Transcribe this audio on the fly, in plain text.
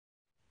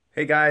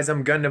Hey guys,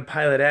 I'm Gundam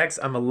Pilot X.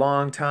 I'm a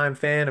longtime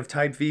fan of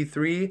Type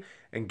V3,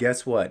 and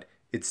guess what?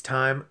 It's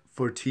time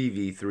for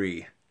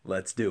TV3.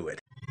 Let's do it.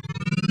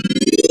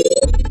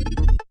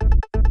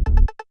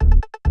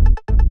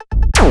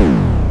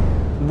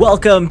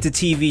 Welcome to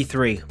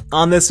TV3.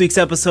 On this week's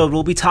episode,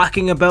 we'll be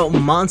talking about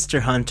Monster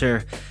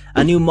Hunter,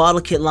 a new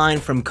model kit line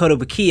from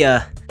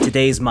Kotobukiya,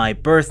 today's my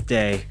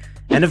birthday,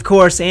 and of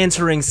course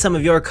answering some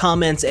of your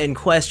comments and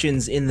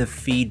questions in the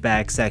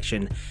feedback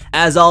section.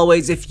 As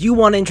always, if you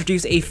want to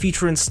introduce a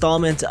future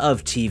installment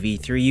of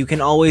TV3, you can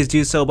always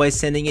do so by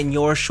sending in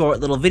your short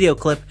little video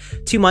clip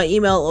to my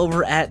email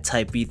over at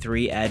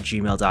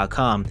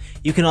typeb3@gmail.com.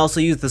 You can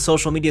also use the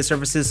social media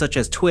services such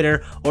as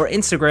Twitter or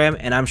Instagram,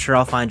 and I'm sure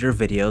I'll find your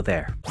video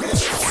there.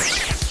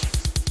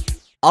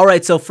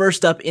 Alright, so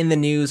first up in the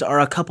news are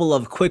a couple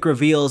of quick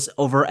reveals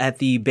over at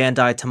the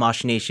Bandai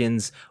Tamashii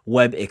Nation's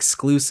web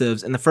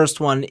exclusives, and the first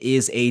one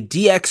is a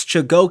DX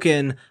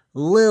Chogokin,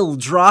 Lil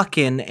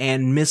Draken,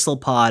 and Missile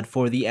Pod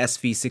for the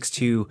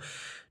SV62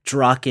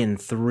 Draken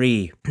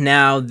 3.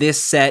 Now,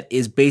 this set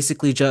is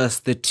basically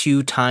just the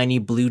two tiny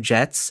blue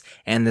jets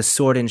and the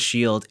sword and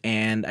shield,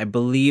 and I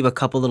believe a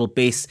couple little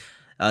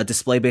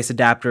display base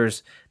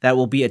adapters that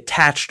will be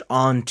attached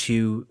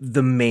onto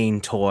the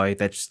main toy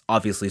that's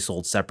obviously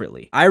sold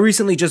separately. I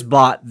recently just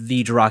bought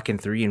the Draken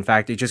 3. In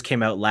fact, it just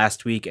came out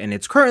last week and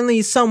it's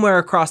currently somewhere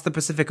across the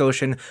Pacific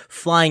Ocean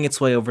flying its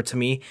way over to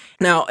me.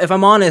 Now, if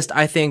I'm honest,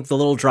 I think the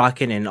little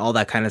Draken and all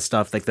that kind of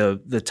stuff, like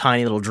the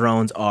tiny little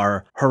drones,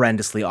 are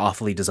horrendously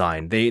awfully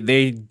designed.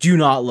 They do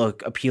not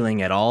look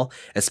appealing at all,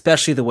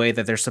 especially the way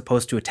that they're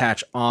supposed to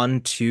attach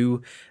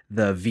onto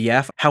the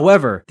VF.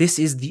 However, this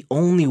is the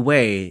only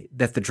way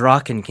that the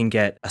Draken can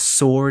get a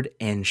sword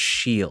and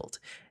shield.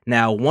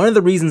 Now, one of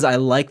the reasons I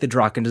like the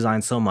Draken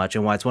design so much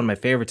and why it's one of my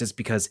favorites is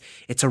because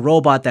it's a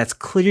robot that's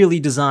clearly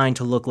designed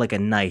to look like a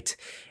knight.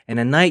 And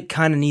a knight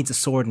kind of needs a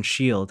sword and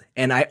shield.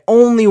 And I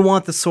only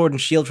want the sword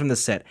and shield from the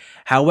set.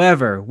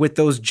 However, with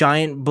those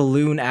giant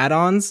balloon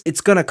add-ons,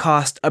 it's gonna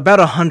cost about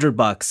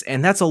 $100,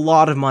 and that's a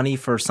lot of money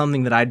for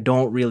something that I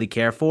don't really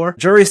care for.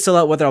 Jury's still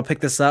out whether I'll pick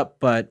this up,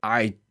 but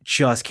I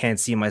just can't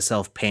see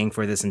myself paying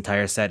for this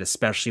entire set,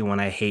 especially when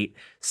I hate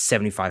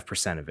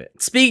 75% of it.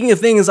 Speaking of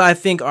things I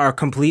think are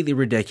completely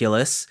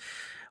ridiculous,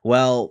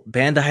 well,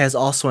 Bandai has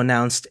also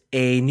announced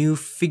a new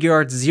Figure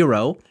Art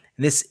Zero.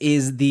 This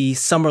is the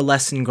Summer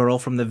Lesson girl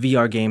from the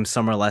VR game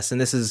Summer Lesson.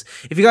 This is,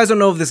 if you guys don't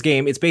know of this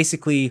game, it's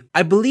basically,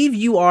 I believe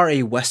you are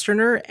a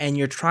Westerner and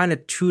you're trying to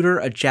tutor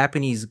a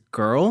Japanese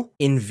girl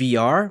in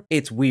VR.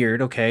 It's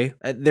weird, okay?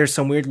 There's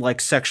some weird,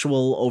 like,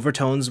 sexual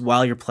overtones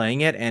while you're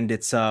playing it, and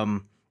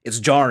it's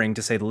jarring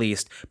to say the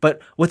least.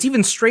 But what's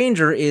even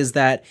stranger is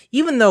that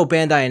even though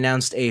Bandai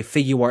announced a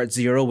Figure Art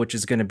Zero, which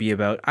is going to be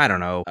about, I don't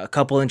know, a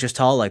couple inches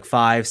tall, like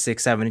 5,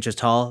 6, 7 inches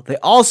tall, they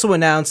also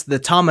announced the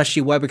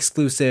Tamashii web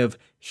exclusive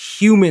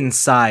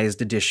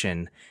human-sized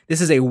edition.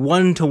 This is a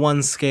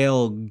 1-to-1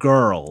 scale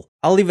girl.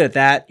 I'll leave it at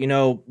that. You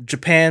know,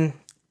 Japan,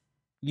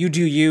 you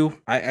do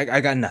you. I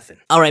got nothing.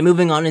 All right,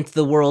 moving on into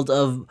the world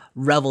of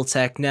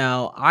Revoltech.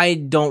 Now, I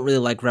don't really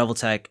like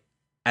Revoltech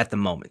at the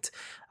moment.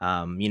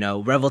 You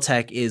know,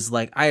 Revoltech is,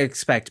 like, I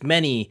expect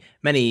many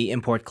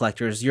import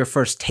collectors, your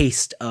first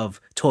taste of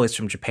toys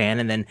from Japan,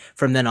 and then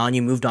from then on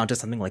you moved on to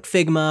something like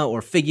Figma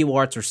or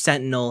Figuarts or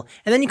Sentinel,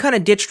 and then you kind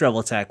of ditched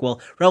Revoltech. Well,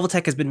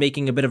 Revoltech has been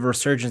making a bit of a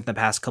resurgence in the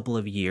past couple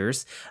of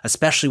years,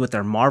 especially with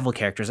their Marvel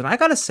characters, and I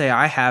gotta say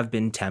I have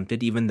been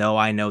tempted, even though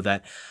I know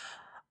that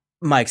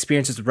my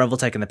experiences with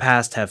Revoltech in the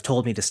past have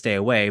told me to stay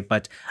away,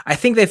 but I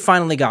think they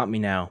finally got me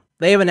now.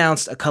 They have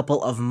announced a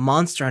couple of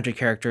Monster Hunter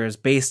characters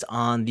based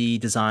on the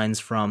designs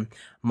from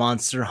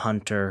Monster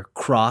Hunter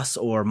Cross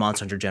or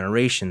Monster Hunter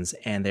Generations,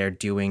 and they're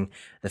doing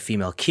the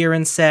female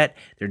Kirin set,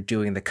 they're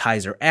doing the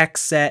Kaiser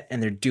X set,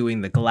 and they're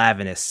doing the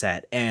Glavenus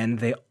set, and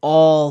they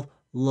all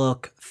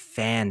look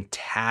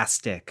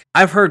fantastic.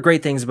 I've heard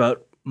great things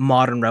about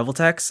modern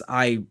Revoltechs.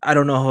 I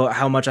don't know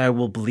how much I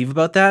will believe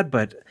about that,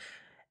 but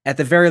at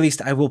the very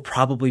least, I will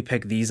probably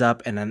pick these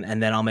up, and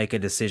then I'll make a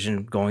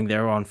decision going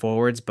there on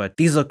forwards, but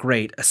these look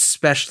great,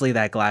 especially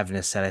that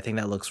Glavenus set. I think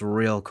that looks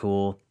real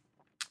cool.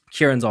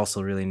 Kieran's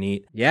also really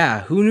neat. Yeah,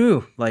 who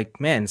knew? Like,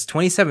 man, it's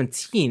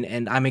 2017,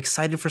 and I'm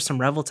excited for some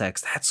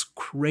Revoltechs. That's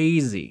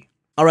crazy.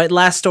 Alright,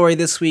 last story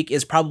this week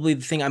is probably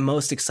the thing I'm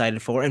most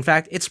excited for. In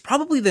fact, it's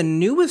probably the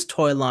newest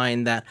toy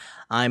line that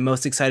I'm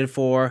most excited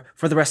for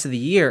the rest of the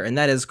year, and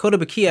that is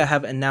Kotobukiya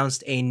have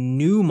announced a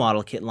new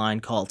model kit line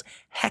called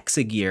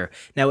Hexa.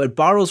 Now, it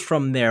borrows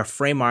from their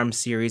frame arm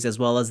series as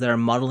well as their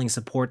modeling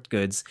support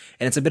goods,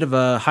 and it's a bit of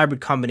a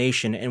hybrid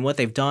combination, and what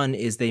they've done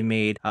is they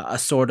made a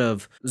sort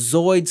of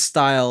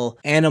Zoid-style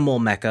animal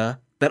mecha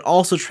that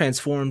also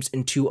transforms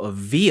into a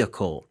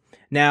vehicle.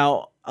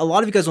 Now, a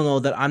lot of you guys will know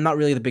that I'm not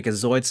really the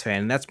biggest Zoids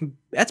fan, and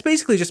that's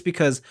basically just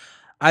because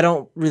I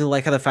don't really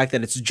like how the fact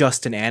that it's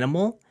just an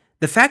animal.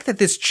 The fact that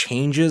this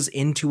changes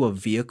into a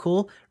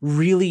vehicle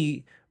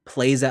really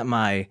plays at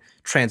my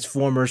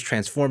Transformers,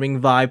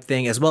 transforming vibe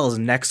thing, as well as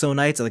Nexo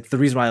Knights. Like, the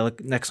reason why I like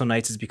Nexo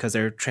Knights is because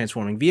they're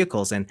transforming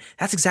vehicles, and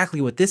that's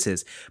exactly what this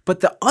is. But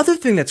the other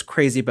thing that's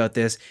crazy about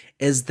this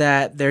is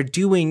that they're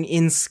doing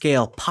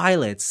in-scale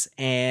pilots,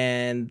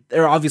 and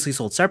they're obviously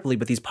sold separately,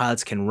 but these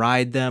pilots can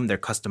ride them, they're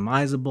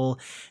customizable,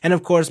 and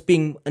of course,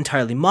 being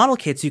entirely model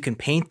kits, you can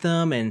paint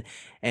them and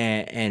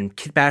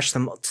kit bash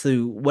them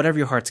to whatever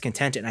your heart's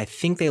content, and I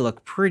think they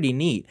look pretty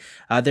neat.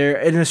 They're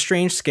in a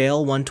strange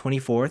scale,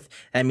 1/24.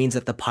 That means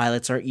that the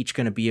pilots are each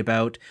going to be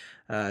about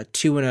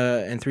 2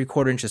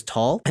 3/4 inches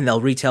tall, and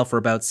they'll retail for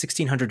about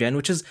 1,600 yen,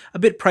 which is a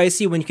bit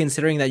pricey when you're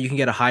considering that you can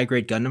get a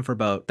high-grade Gundam for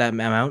about that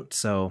amount,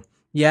 so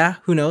yeah,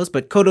 who knows,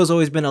 but Koto's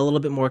always been a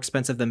little bit more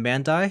expensive than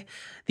Bandai.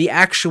 The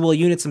actual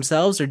units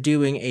themselves are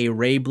doing a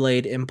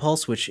Rayblade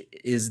Impulse, which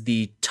is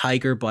the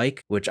Tiger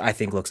bike, which I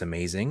think looks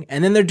amazing.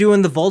 And then they're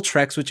doing the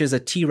Voltrex, which is a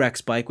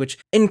T-Rex bike, which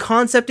in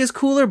concept is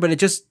cooler, but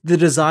the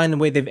design, the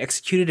way they've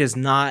executed is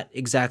not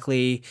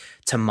exactly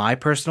to my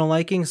personal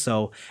liking.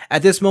 So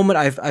at this moment,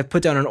 I've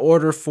put down an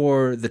order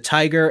for the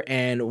Tiger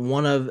and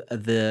one of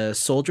the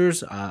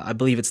soldiers. I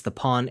believe it's the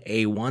Pawn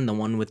A1, the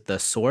one with the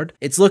sword.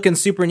 It's looking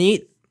super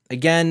neat.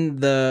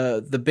 Again,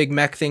 the big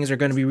mech things are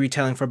going to be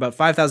retailing for about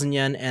 5,000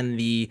 yen, and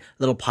the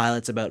little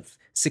pilot's about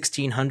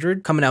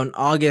 1,600, coming out in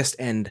August,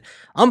 and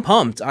I'm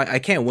pumped. I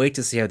can't wait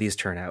to see how these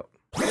turn out.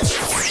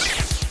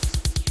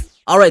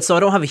 Alright, so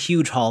I don't have a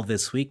huge haul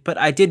this week, but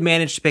I did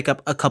manage to pick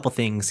up a couple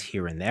things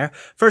here and there.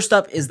 First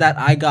up is that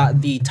I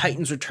got the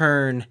Titans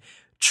Return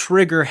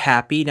Trigger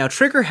Happy. Now,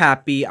 Trigger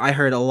Happy, I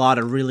heard a lot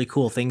of really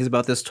cool things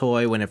about this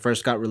toy when it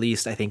first got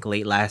released, I think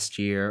late last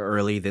year,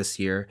 early this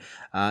year,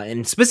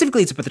 and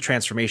specifically it's about the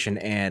transformation,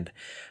 and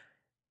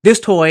this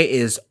toy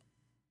is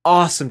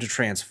awesome to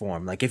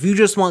transform. Like, if you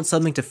just want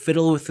something to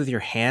fiddle with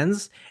your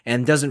hands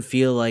and doesn't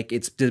feel like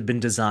it's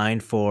been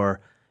designed for,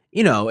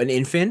 you know, an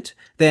infant,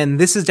 then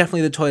this is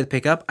definitely the toy to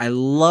pick up. I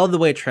love the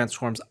way it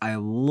transforms. I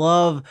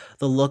love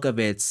the look of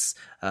its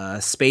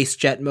space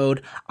jet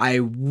mode. I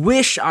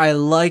wish I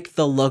liked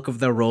the look of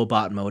the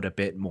robot mode a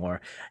bit more.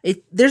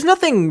 There's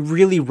nothing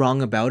really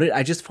wrong about it.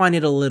 I just find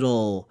it a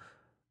little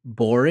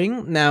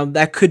boring. Now,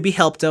 that could be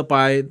helped out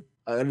by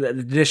an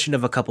addition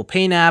of a couple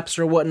paint apps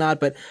or whatnot,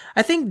 but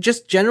I think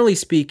just generally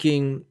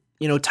speaking,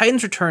 you know,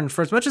 Titans Return,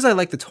 for as much as I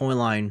like the toy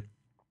line,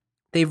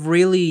 they've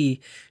really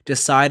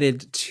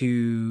decided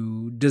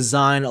to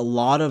design a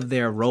lot of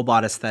their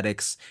robot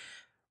aesthetics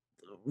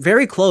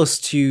very close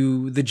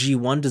to the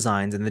G1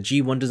 designs, and the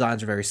G1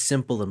 designs are very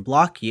simple and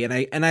blocky, and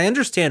I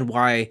understand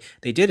why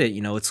they did it.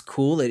 You know, it's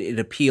cool. It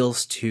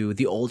appeals to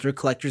the older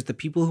collectors, the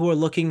people who are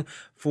looking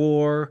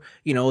for,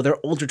 you know, their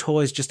older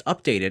toys just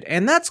updated,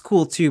 and that's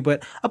cool too.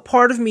 But a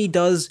part of me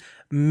does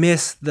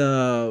miss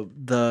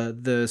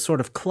the sort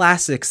of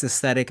classics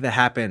aesthetic that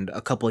happened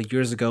a couple of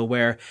years ago,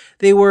 where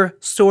they were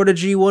sort of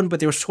G1, but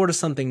they were sort of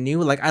something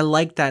new. Like, I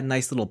like that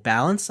nice little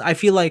balance. I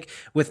feel like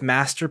with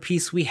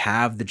Masterpiece, we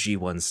have the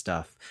G1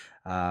 stuff.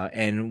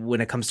 And when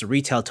it comes to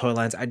retail toy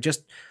lines,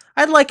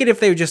 I'd like it if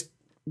they just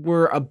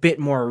were a bit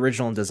more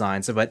original in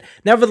design. So, but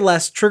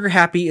nevertheless, Trigger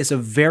Happy is a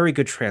very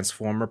good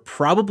Transformer,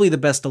 probably the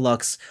best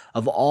deluxe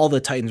of all the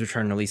Titans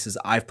Return releases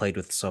I've played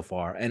with so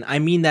far. And I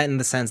mean that in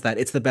the sense that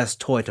it's the best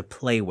toy to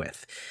play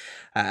with,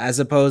 as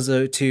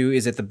opposed to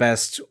is it the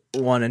best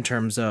one in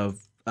terms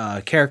of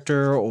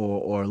character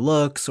or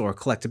looks or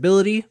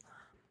collectability.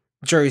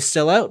 Jury's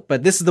still out,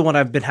 but this is the one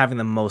I've been having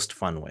the most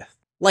fun with.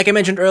 Like I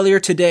mentioned earlier,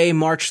 today,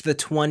 March the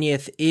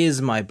 20th,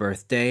 is my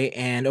birthday,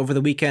 and over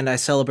the weekend I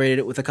celebrated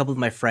it with a couple of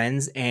my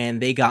friends,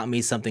 and they got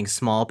me something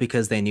small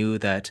because they knew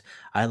that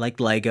I liked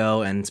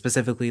Lego, and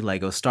specifically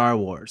Lego Star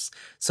Wars.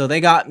 So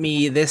they got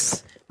me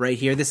this right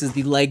here. This is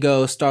the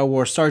Lego Star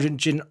Wars Sergeant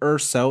Jyn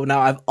Erso. Now,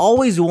 I've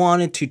always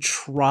wanted to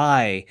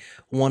try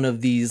one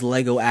of these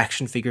Lego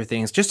action figure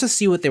things just to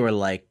see what they were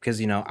like, because,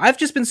 you know, I've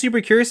just been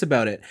super curious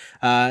about it.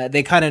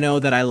 They kind of know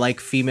that I like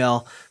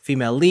female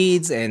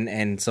leads,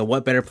 and so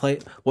what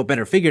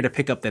better figure to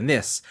pick up than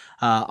this?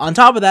 On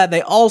top of that,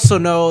 they also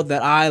know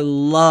that I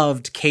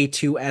loved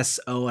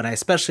K2SO, and I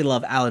especially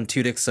love Alan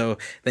Tudyk, so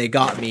they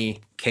got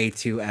me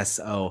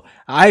K2SO.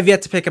 I've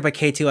yet to pick up a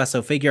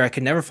K2SO figure. I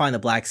could never find the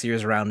Black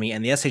Series around me,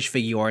 and the SH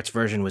Figuarts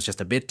version was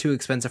just a bit too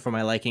expensive for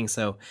my liking,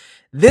 so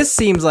this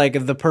seems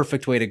like the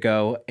perfect way to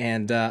go,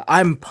 and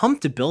I'm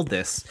pumped to build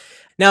this.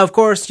 Now, of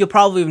course, you'll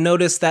probably have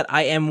noticed that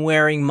I am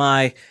wearing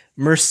my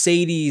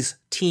Mercedes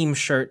team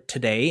shirt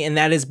today, and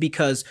that is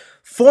because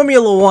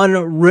Formula One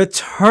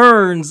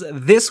returns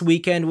this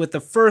weekend with the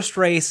first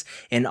race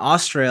in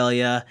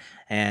Australia.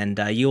 And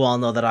you all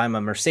know that I'm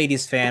a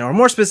Mercedes fan, or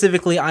more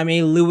specifically, I'm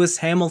a Lewis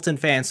Hamilton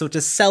fan. So to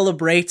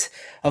celebrate,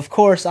 of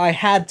course, I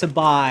had to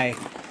buy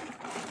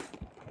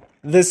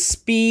the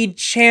Speed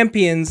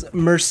Champions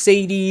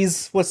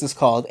Mercedes, what's this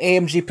called?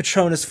 AMG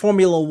Petronas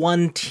Formula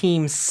One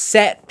team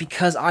set,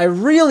 because I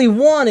really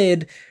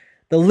wanted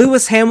the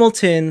Lewis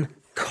Hamilton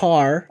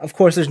car. Of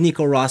course, there's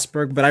Nico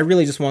Rosberg, but I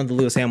really just wanted the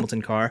Lewis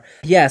Hamilton car.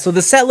 Yeah, so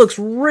the set looks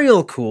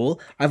real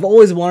cool. I've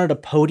always wanted a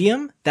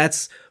podium.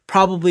 That's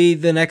probably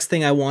the next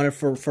thing I wanted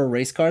for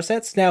race car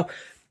sets. Now,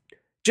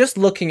 Just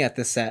looking at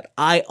the set,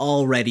 I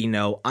already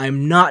know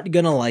I'm not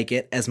gonna like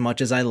it as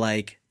much as I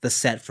like the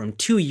set from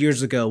 2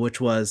 years ago,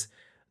 which was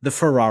the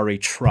Ferrari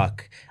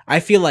truck. I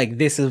feel like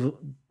this is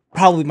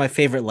probably my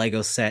favorite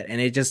Lego set,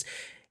 and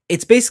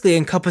it's basically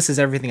encompasses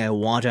everything I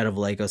want out of a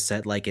Lego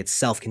set. Like, it's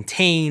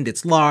self-contained,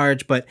 it's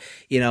large, but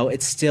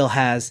it still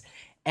has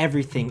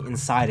everything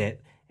inside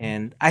it.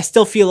 And I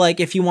still feel like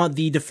if you want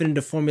the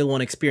definitive Formula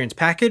One experience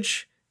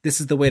package, this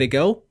is the way to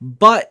go.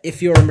 But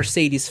if you're a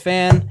Mercedes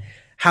fan,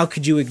 how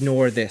could you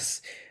ignore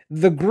this?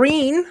 The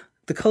green,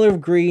 the color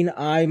of green,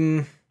 I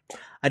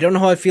don't know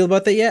how I feel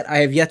about that yet. I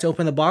have yet to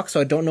open the box, so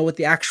I don't know what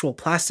the actual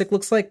plastic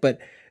looks like, but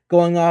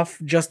going off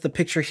just the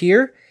picture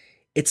here,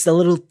 it's a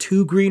little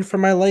too green for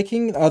my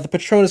liking. The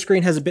Petronas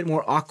green has a bit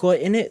more aqua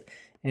in it,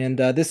 and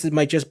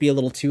might just be a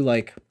little too,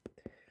 like,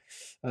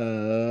 I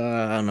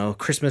don't know,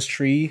 Christmas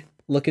tree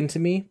looking to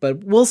me,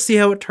 but we'll see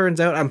how it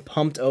turns out. I'm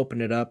pumped to open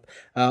it up.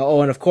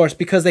 And of course,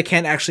 because they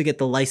can't actually get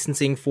the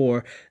licensing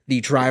for the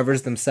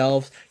drivers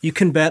themselves, you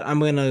can bet I'm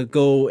gonna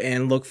go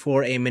and look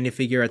for a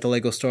minifigure at the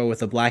Lego store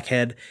with a black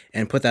head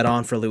and put that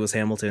on for Lewis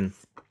Hamilton.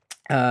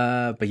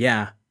 But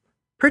yeah,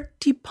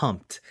 pretty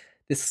pumped.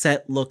 This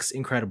set looks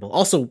incredible.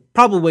 Also,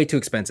 probably way too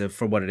expensive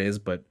for what it is,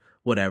 but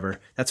whatever.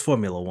 That's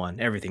Formula One.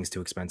 Everything's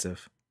too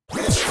expensive.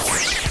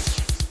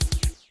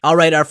 All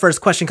right, our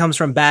first question comes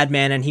from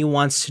Badman, and he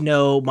wants to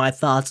know my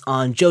thoughts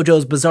on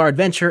JoJo's Bizarre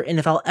Adventure and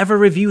if I'll ever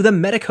review the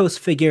Medicos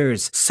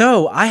figures.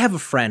 So, I have a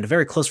friend, a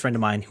very close friend of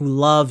mine, who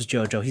loves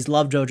JoJo. He's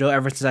loved JoJo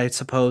ever since, I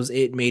suppose,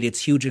 it made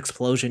its huge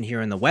explosion here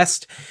in the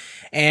West.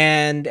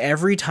 And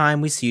every time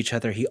we see each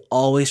other, he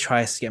always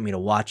tries to get me to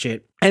watch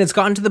it. And it's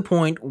gotten to the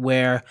point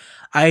where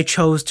I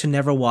chose to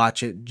never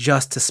watch it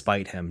just to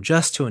spite him,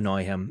 just to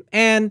annoy him.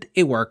 And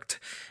it worked.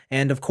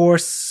 And of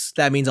course,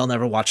 that means I'll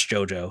never watch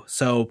JoJo.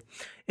 So,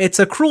 it's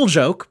a cruel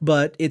joke,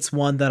 but it's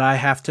one that I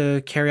have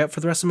to carry out for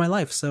the rest of my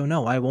life. So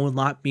no, I will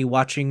not be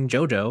watching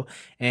JoJo,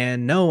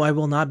 and no, I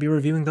will not be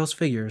reviewing those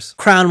figures.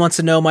 Crown wants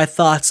to know my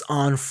thoughts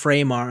on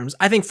frame arms.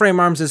 I think frame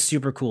arms is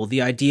super cool.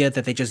 The idea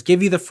that they just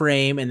give you the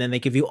frame, and then they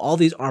give you all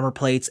these armor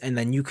plates, and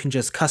then you can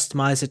just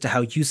customize it to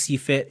how you see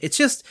fit.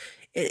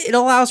 It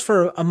allows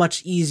for a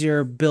much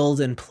easier build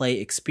and play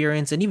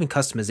experience, and even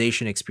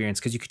customization experience,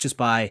 because you could just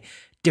buy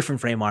different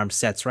frame arm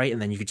sets, right?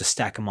 And then you could just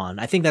stack them on.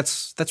 I think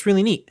that's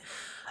really neat.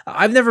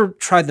 I've never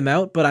tried them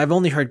out, but I've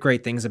only heard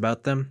great things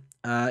about them.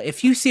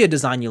 If you see a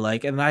design you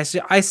like, and I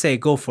say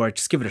go for it,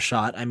 just give it a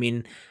shot. I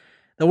mean,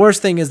 the worst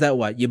thing is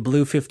that you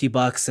blew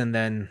 $50 and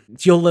then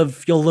you'll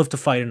live to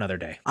fight another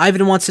day.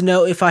 Ivan wants to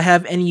know if I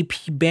have any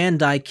P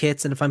Bandai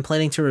kits and if I'm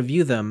planning to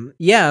review them.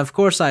 Yeah, of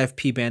course I have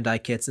P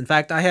Bandai kits. In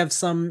fact, I have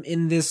some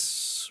in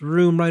this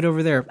room right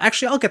over there.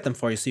 Actually, I'll get them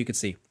for you so you can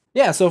see.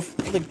 Yeah, so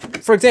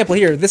for example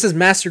here, this is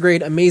Master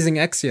Grade Amazing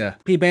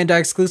Hexa, P Bandai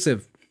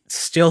exclusive.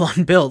 Still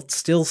unbuilt,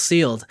 still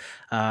sealed.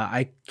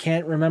 I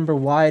can't remember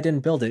why I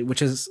didn't build it, which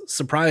is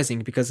surprising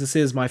because this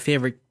is my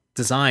favorite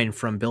design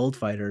from Build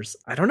Fighters.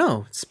 I don't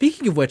know.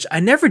 Speaking of which, I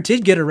never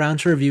did get around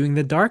to reviewing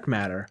the Dark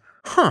Matter.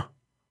 Huh.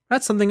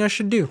 That's something I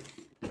should do.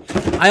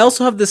 I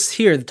also have this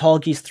here, the Tall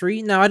Geese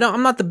 3. Now,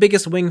 I'm not the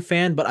biggest Wing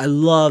fan, but I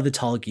love the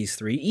Tall Geese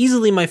 3.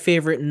 Easily my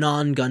favorite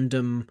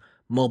non-Gundam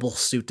mobile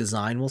suit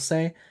design, we'll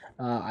say.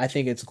 I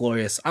think it's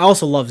glorious. I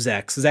also love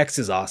Zex. Zex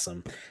is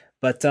awesome.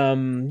 But,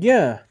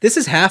 yeah, this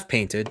is half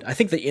painted. I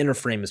think the inner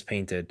frame is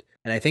painted,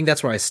 and I think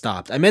that's where I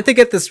stopped. I meant to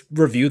get this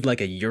reviewed like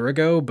a year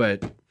ago,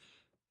 but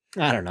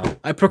I don't know.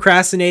 I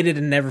procrastinated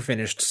and never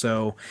finished,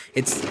 so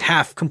it's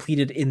half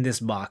completed in this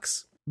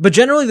box. But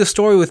generally the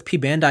story with P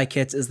Bandai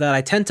kits is that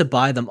I tend to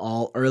buy them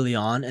all early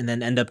on and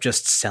then end up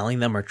just selling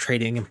them or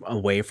trading them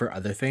away for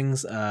other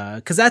things.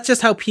 Cause that's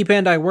just how P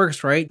Bandai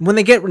works, right? When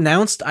they get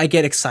announced, I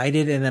get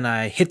excited and then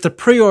I hit the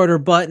pre-order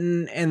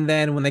button. And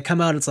then when they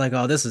come out, it's like,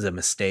 oh, this is a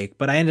mistake.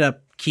 But I ended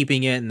up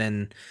keeping it and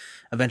then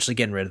eventually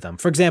getting rid of them.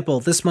 For example,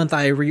 this month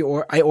I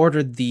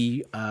ordered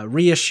the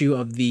reissue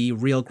of the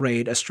Real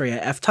Grade Estrella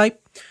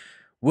F-Type.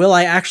 Will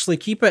I actually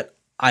keep it?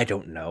 I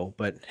don't know,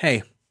 but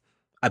hey,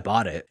 I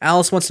bought it.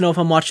 Alice wants to know if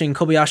I'm watching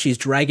Kobayashi's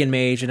Dragon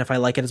Maid and if I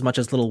like it as much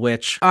as Little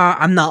Witch.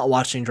 I'm not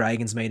watching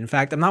Dragon's Maid. In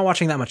fact, I'm not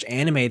watching that much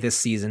anime this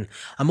season.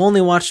 I'm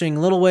only watching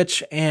Little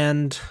Witch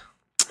and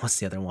what's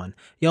the other one?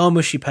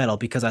 Yowamushi Pedal,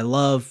 because I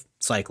love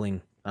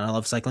cycling. And I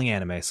love cycling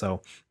anime,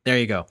 so there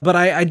you go. But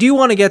I do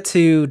want to get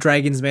to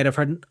Dragon's Maid. I've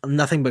heard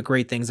nothing but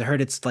great things. I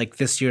heard it's like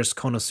this year's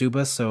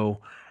Konosuba, so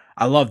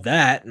I love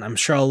that, and I'm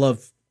sure I'll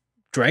love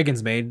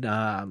Dragon's Maid.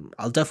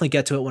 I'll definitely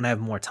get to it when I have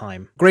more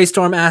time.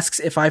 Greystorm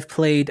asks if I've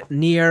played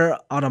Nier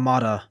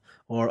Automata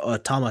or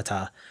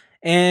Automata.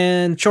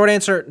 And short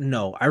answer,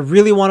 no. I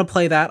really want to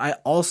play that. I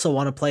also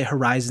want to play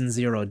Horizon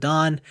Zero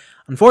Dawn.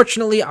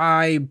 Unfortunately,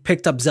 I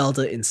picked up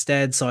Zelda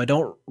instead, so I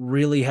don't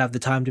really have the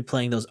time to be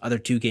playing those other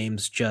two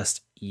games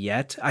just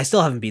yet. I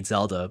still haven't beat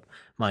Zelda,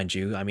 mind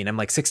you. I mean, I'm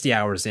like 60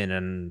 hours in,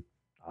 and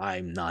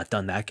I'm not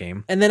done that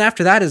game. And then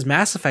after that is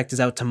Mass Effect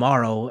is out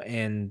tomorrow,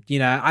 and you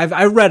know,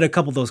 I read a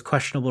couple of those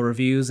questionable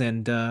reviews,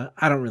 and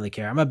I don't really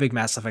care. I'm a big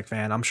Mass Effect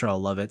fan. I'm sure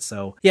I'll love it.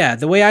 So yeah,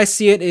 the way I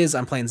see it is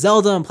I'm playing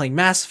Zelda, I'm playing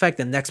Mass Effect,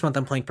 and next month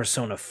I'm playing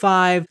Persona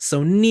 5.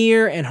 So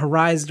Nier and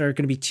Horizon are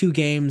going to be two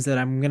games that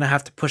I'm going to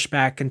have to push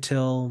back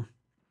until,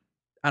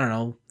 I don't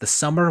know, the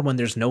summer when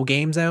there's no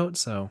games out.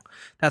 So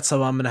that's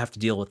how I'm going to have to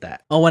deal with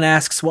that. Owen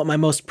asks what my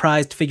most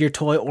prized figure,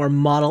 toy, or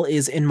model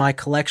is in my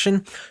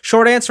collection.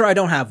 Short answer, I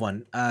don't have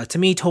one. To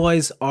me,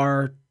 toys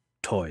are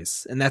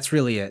toys, and that's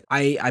really it.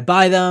 I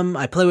buy them,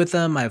 I play with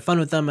them, I have fun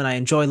with them, and I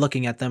enjoy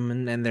looking at them,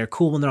 and they're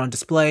cool when they're on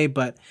display.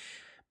 But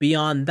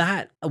beyond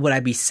that, would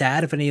I be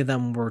sad if any of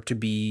them were to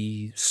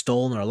be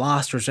stolen or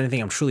lost, or is there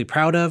anything I'm truly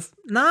proud of?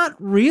 Not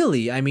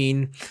really. I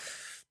mean,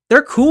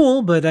 they're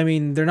cool, but I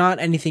mean, they're not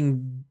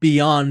anything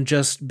beyond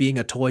just being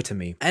a toy to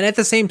me. And at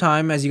the same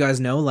time, as you guys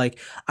know, like,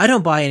 I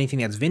don't buy anything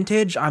that's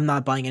vintage. I'm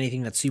not buying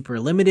anything that's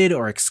super limited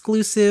or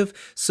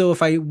exclusive. So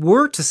if I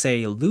were to,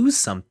 say, lose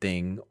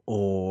something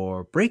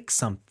or break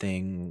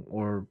something,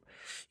 or,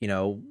 you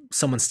know,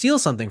 someone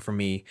steals something from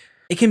me,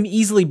 it can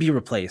easily be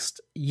replaced.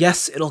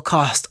 Yes, it'll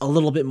cost a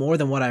little bit more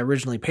than what I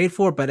originally paid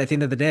for, but at the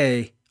end of the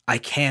day, I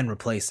can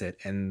replace it,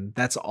 and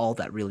that's all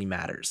that really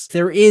matters. If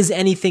there is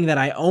anything that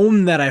I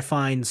own that I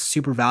find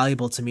super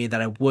valuable to me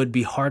that I would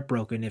be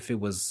heartbroken if it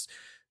was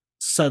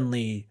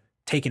suddenly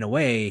taken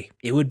away,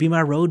 it would be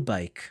my road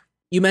bike.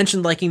 You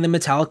mentioned liking the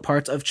metallic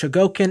parts of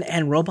Chogokin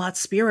and Robot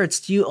Spirits.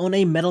 Do you own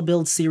a Metal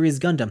Build series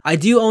Gundam? I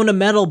do own a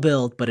Metal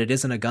Build, but it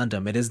isn't a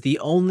Gundam. It is the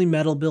only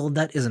Metal Build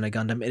that isn't a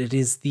Gundam. It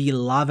is the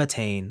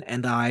Lavatane,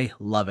 and I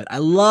love it. I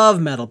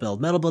love Metal Build.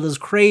 Metal Build is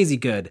crazy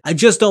good. I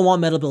just don't want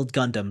Metal Build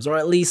Gundams, or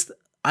at least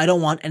I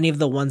don't want any of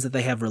the ones that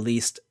they have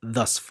released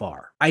thus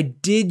far. I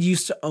did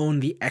used to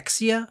own the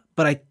Hexa,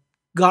 but I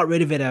got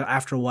rid of it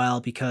after a while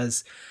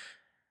because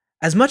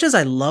as much as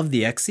I love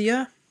the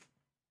Hexa,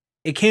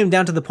 it came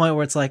down to the point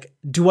where it's like,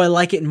 do I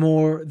like it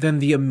more than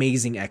the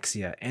amazing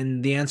Hexa?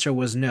 And the answer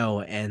was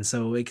no. And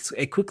so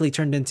it quickly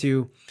turned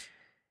into,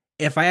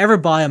 if I ever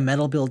buy a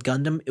Metal Build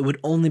Gundam, it would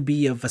only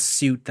be of a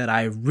suit that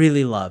I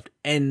really loved.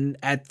 And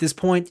at this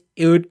point,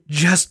 it would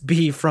just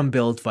be from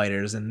Build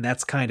Fighters, and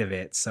that's kind of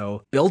it.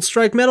 So Build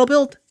Strike Metal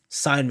Build?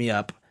 Sign me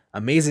up.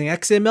 Amazing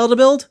Hexa Metal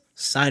Build?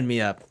 Sign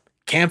me up.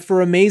 Camp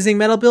for Amazing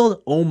Metal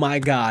Build? Oh my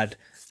god.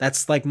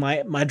 That's like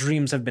my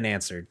dreams have been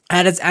answered.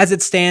 And as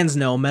it stands,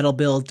 no, Metal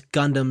Build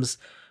Gundams,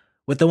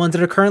 with the ones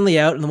that are currently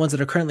out and the ones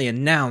that are currently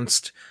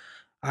announced,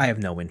 I have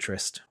no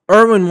interest.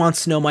 Erwin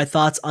wants to know my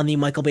thoughts on the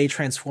Michael Bay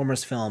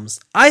Transformers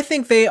films. I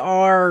think they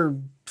are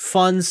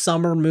fun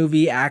summer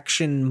movie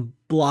action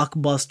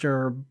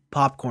blockbuster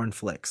popcorn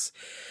flicks.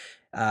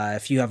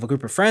 If you have a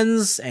group of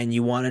friends and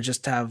you want to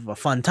just have a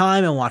fun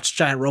time and watch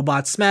giant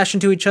robots smash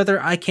into each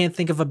other, I can't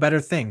think of a better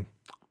thing.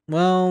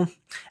 Well,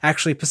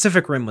 actually,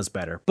 Pacific Rim was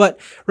better. But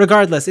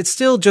regardless, it's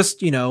still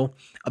just, you know,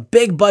 a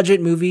big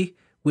budget movie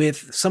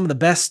with some of the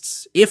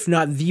best, if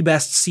not the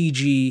best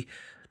CG,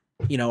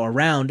 you know,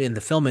 around in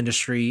the film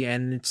industry,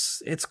 and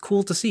it's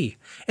cool to see.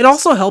 It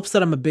also helps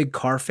that I'm a big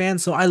car fan,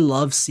 so I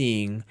love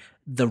seeing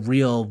the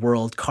real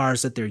world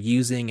cars that they're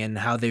using and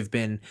how they've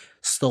been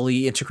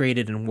slowly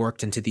integrated and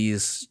worked into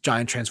these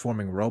giant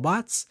transforming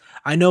robots.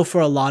 I know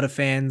for a lot of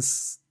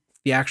fans,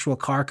 the actual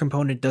car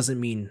component doesn't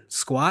mean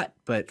squat,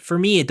 but for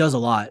me, it does a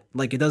lot.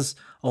 Like, it does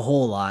a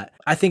whole lot.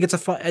 I think it's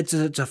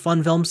a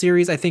fun film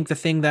series. I think the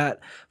thing that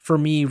for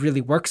me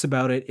really works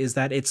about it is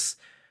that it's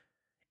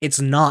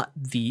not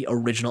the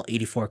original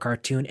 84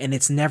 cartoon, and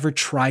it's never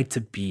tried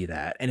to be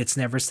that, and it's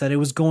never said it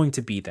was going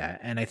to be that.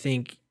 And I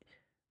think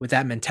with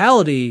that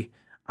mentality,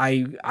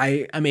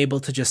 I am able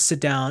to just sit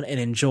down and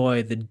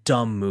enjoy the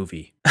dumb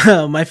movie.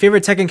 My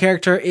favorite Tekken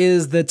character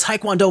is the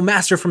Taekwondo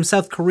master from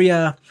South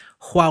Korea,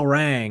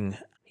 Hwoarang.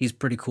 He's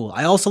pretty cool.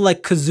 I also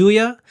like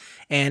Kazuya,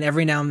 and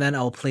every now and then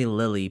I'll play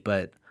Lily,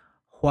 but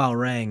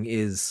Hwoarang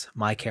is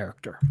my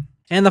character.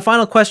 And the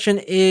final question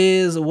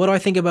is, what do I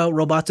think about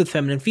robots with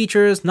feminine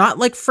features? Not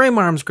like frame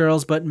arms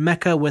girls, but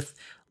mecha with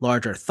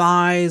larger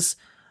thighs,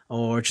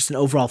 or just an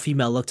overall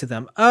female look to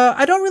them.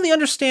 I don't really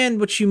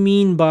understand what you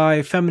mean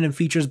by feminine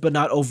features, but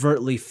not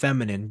overtly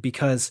feminine,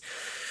 because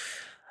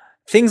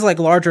things like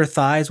larger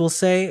thighs, we'll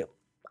say,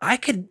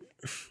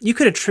 you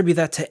could attribute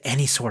that to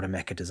any sort of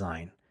mecha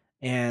design.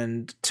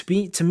 And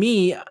to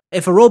me,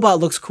 if a robot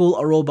looks cool,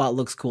 a robot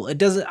looks cool.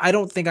 I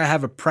don't think I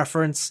have a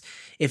preference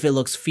if it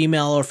looks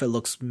female or if it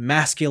looks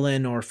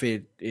masculine or if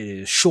it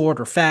is short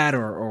or fat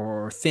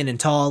or thin and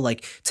tall.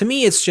 Like, to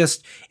me, it's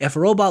just, if a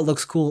robot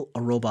looks cool,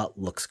 a robot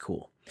looks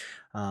cool.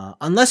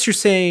 Unless you're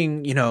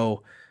saying, you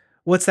know,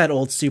 what's that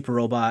old super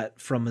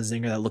robot from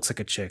Mazinger that looks like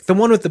a chick? The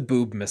one with the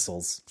boob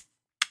missiles.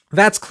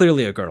 That's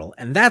clearly a girl,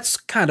 and that's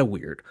kind of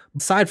weird.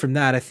 Aside from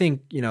that, I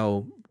think, you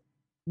know,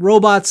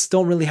 robots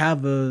don't really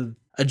have a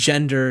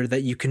gender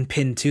that you can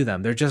pin to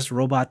them. They're just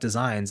robot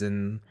designs,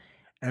 and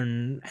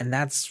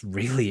that's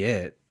really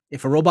it.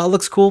 If a robot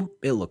looks cool,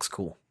 it looks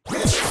cool.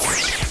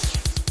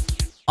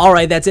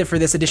 Alright, that's it for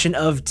this edition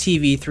of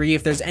TV3.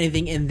 If there's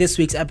anything in this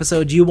week's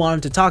episode you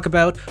wanted to talk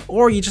about,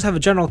 or you just have a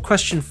general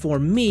question for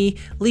me,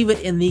 leave it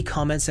in the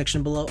comment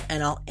section below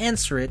and I'll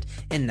answer it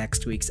in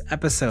next week's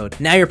episode.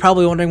 Now you're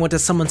probably wondering, what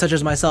does someone such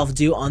as myself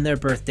do on their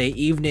birthday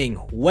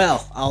evening?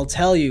 Well, I'll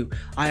tell you,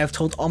 I have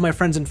told all my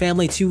friends and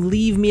family to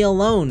leave me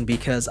alone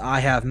because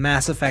I have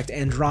Mass Effect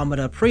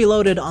Andromeda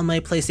preloaded on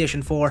my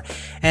PlayStation 4,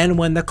 and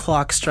when the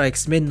clock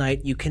strikes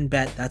midnight, you can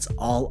bet that's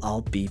all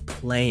I'll be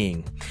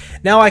playing.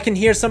 Now I can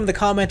hear some of the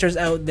commenters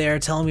out there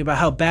telling me about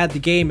how bad the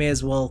game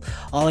is. Well,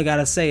 all I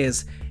gotta say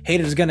is,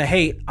 haters gonna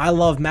hate. I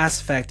love Mass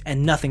Effect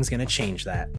and nothing's gonna change that.